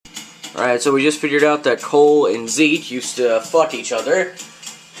Alright, so we just figured out that Cole and Zeke used to fuck each other.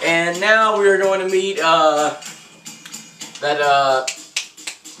 And now we are going to meet,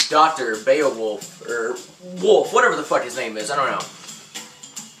 Dr. Beowulf, or Wolf, whatever the fuck his name is, I don't know.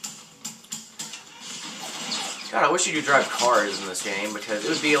 God, I wish you could drive cars in this game, because it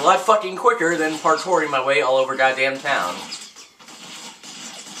would be a lot fucking quicker than parkouring my way all over goddamn town.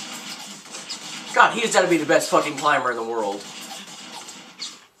 God, he's gotta be the best fucking climber in the world.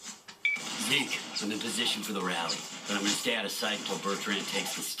 Zeke, I'm in position for the rally, but I'm gonna stay out of sight until Bergeron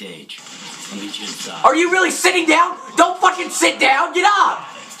takes the stage. I'll meet you inside. Are you really sitting down? Don't fucking sit down! Get up!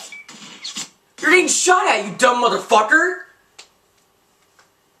 You're getting shot at, you dumb motherfucker!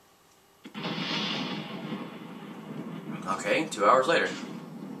 Okay, 2 hours later.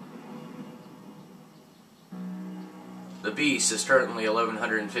 The Beast is currently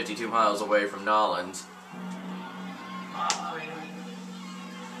 1,152 miles away from Nawlorleans.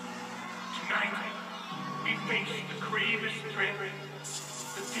 Tonight, we face the grievous threat that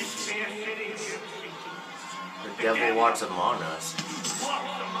this fair city is facing. The devil walks among us.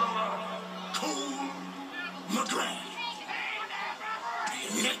 Walks among us. Cole McGrath,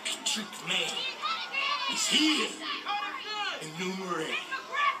 the electric man, is here. Enumerate.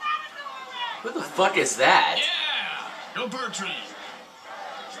 Who the fuck is that? Yeah! No Bergeron!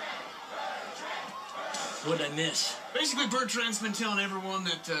 What'd I miss? Basically, Bergeron's been telling everyone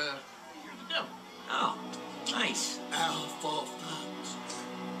that, you're the devil. Oh, nice. Our forefathers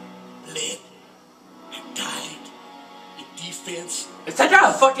led and died in defense Is that guy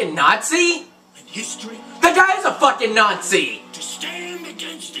a fucking Nazi? and history That guy is a fucking Nazi! to stand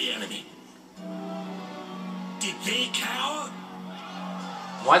against the enemy. Did they cower?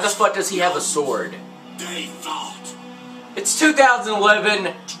 Why the fuck does he have a sword? They fought. It's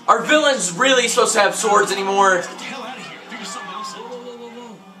 2011. Are villains really supposed to have swords anymore? Get the hell out of here. Figure something else out.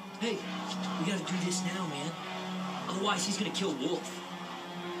 Whoa. Hey, we gotta do this now, man. Otherwise, he's gonna kill Wolf.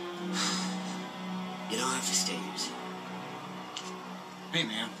 You don't have to stay here, Zeke. Hey,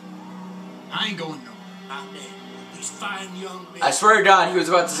 man. I ain't going nowhere. My men, these fine young men. I swear to God, he was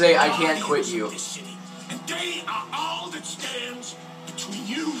about to say, I can't quit you. This city, and they are all that stands between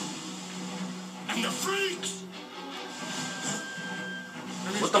you and the freaks.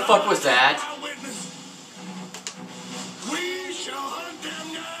 What the fuck was that? We shall hunt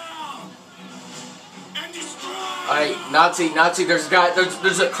them down and destroy. Alright, Nazi, there's a guy,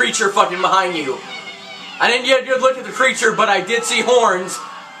 there's a creature fucking behind you. I didn't get a good look at the creature, but I did see horns.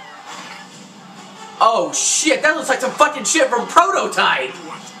 Oh shit, that looks like some fucking shit from Prototype.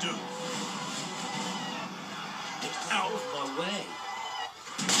 What to do? Get out of my way.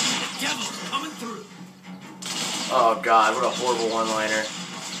 The devil's coming through. Oh god, what a horrible one-liner.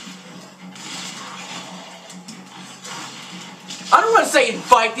 I don't want to say and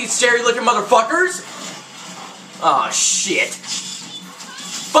fight these scary-looking motherfuckers. Oh shit.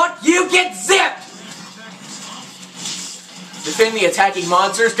 Fuck you, get zipped! Defend the attacking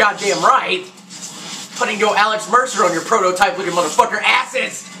monsters, goddamn right. Putting go Alex Mercer on your Prototype-looking motherfucker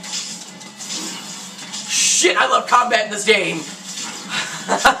asses. Shit, I love combat in this game.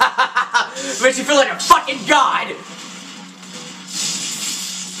 Makes you feel like a fucking god.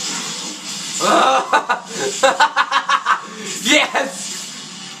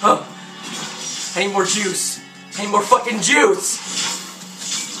 Yes! Oh. I need more juice. I need more fucking juice.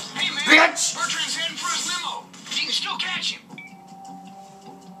 Hey, man. Bitch! Bergeron's heading for his limo. You can still catch him.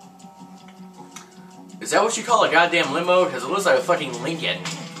 Is that what you call a goddamn limo? Because it looks like a fucking Lincoln.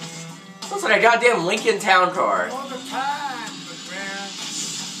 It looks like a goddamn Lincoln town car. All the time, McGrath.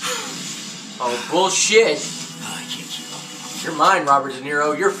 Oh, bullshit. Oh, I can't keep up. You're mine, Robert De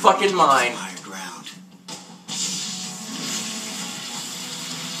Niro. You're fucking mine. Higher ground.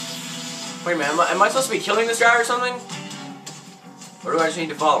 Wait a minute, am I supposed to be killing this guy or something? Or do I just need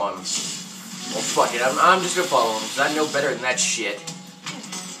to follow him? Well, fuck it, I'm just gonna follow him, because I know better than that shit.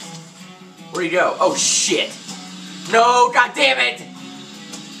 Where'd he go? Oh, shit. No, god damn it!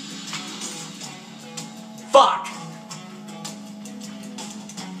 Fuck!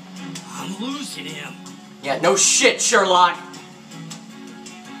 I'm losing him. Yeah, no shit, Sherlock!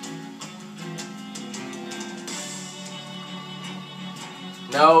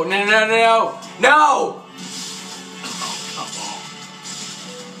 No, no, no, no, no! No!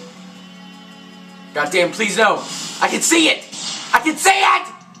 Goddamn, please no! I can see it! I can see it!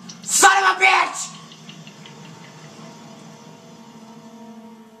 Son of a bitch!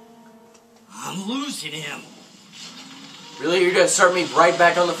 I'm losing him. Really? You're gonna start me right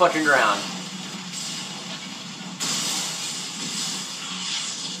back on the fucking ground.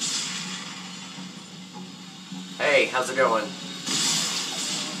 Hey, how's it going?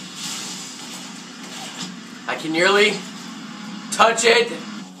 I can nearly touch it.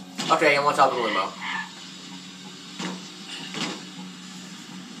 Okay, I'm on top of the limo.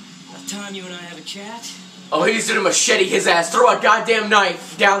 About time you and I have a chat. Oh, he's gonna machete his ass. Throw a goddamn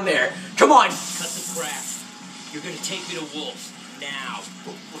knife down there. Come on. Cut the crap. You're gonna take me to Wolf now.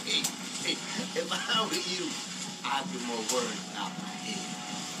 Hey, if I were you, I'd be more worried about my head.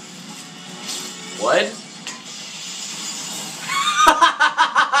 What?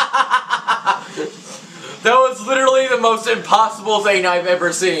 That was literally the most impossible thing I've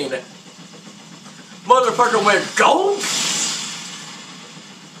ever seen. Motherfucker went go.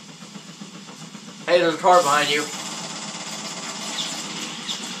 Hey, there's a car behind you.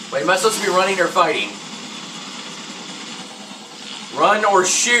 Wait, am I supposed to be running or fighting? Run or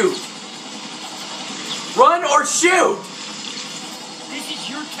shoot. Run or shoot! This is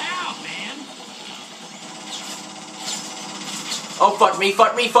your town, man. Oh, fuck me,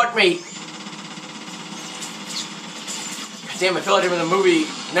 fuck me, fuck me. God damn, I feel like I'm in the movie.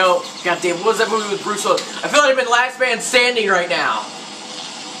 No, god damn, what was that movie with Bruce Willis? I feel like I'm in Last Man Standing right now.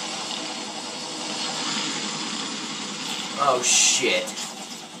 Oh, shit.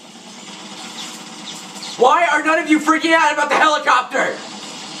 Why are none of you freaking out about the helicopter?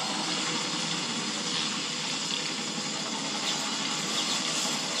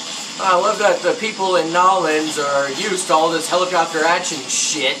 I love that the people in Nawlorleans are used to all this helicopter action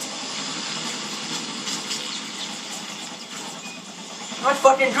shit. Not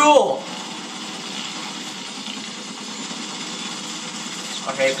fucking cool.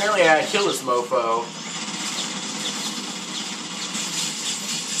 Okay, apparently I gotta kill this mofo.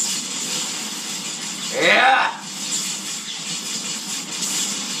 Yeah!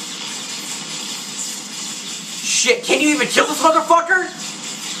 Shit, can you even kill this motherfucker?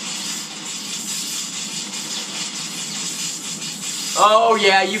 Oh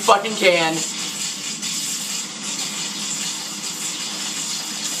yeah, you fucking can.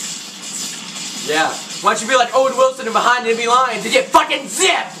 Yeah. Why don't you be like Owen Wilson and behind enemy lines and get fucking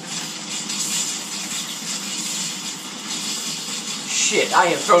zipped? Shit, I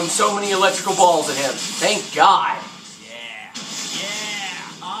have thrown so many electrical balls at him. Thank God. Yeah.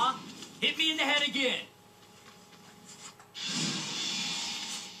 Huh? Hit me in the head again.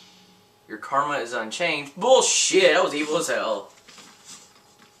 Your karma is unchanged. Bullshit, that was evil as hell.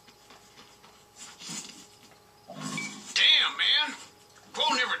 Damn, man. Bo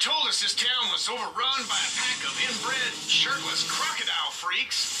never told us this town was overrun by a pack of inbred, shirtless crocodile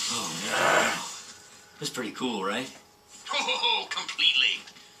freaks. Oh, no. That's pretty cool, right? Oh, completely.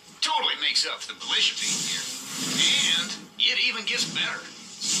 Totally makes up for the militia being here. And it even gets better.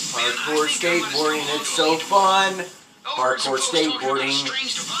 Hardcore skateboarding, it's so fun. Hardcore skateboarding.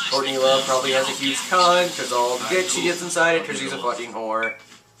 Courtney Love probably has a huge cunt because all the dick she gets inside it because she's a fucking whore.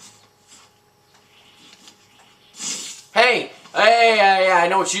 Hey, I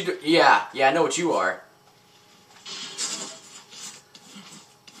know what you do. Yeah, I know what you are.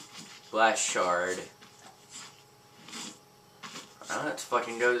 Blast shard. Let's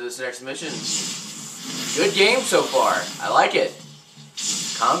fucking go to this next mission. Good game so far. I like it.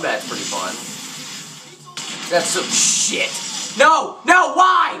 Combat's pretty fun. That's some shit. No,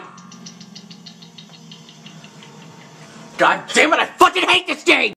 why? God damn it, I fucking hate this game!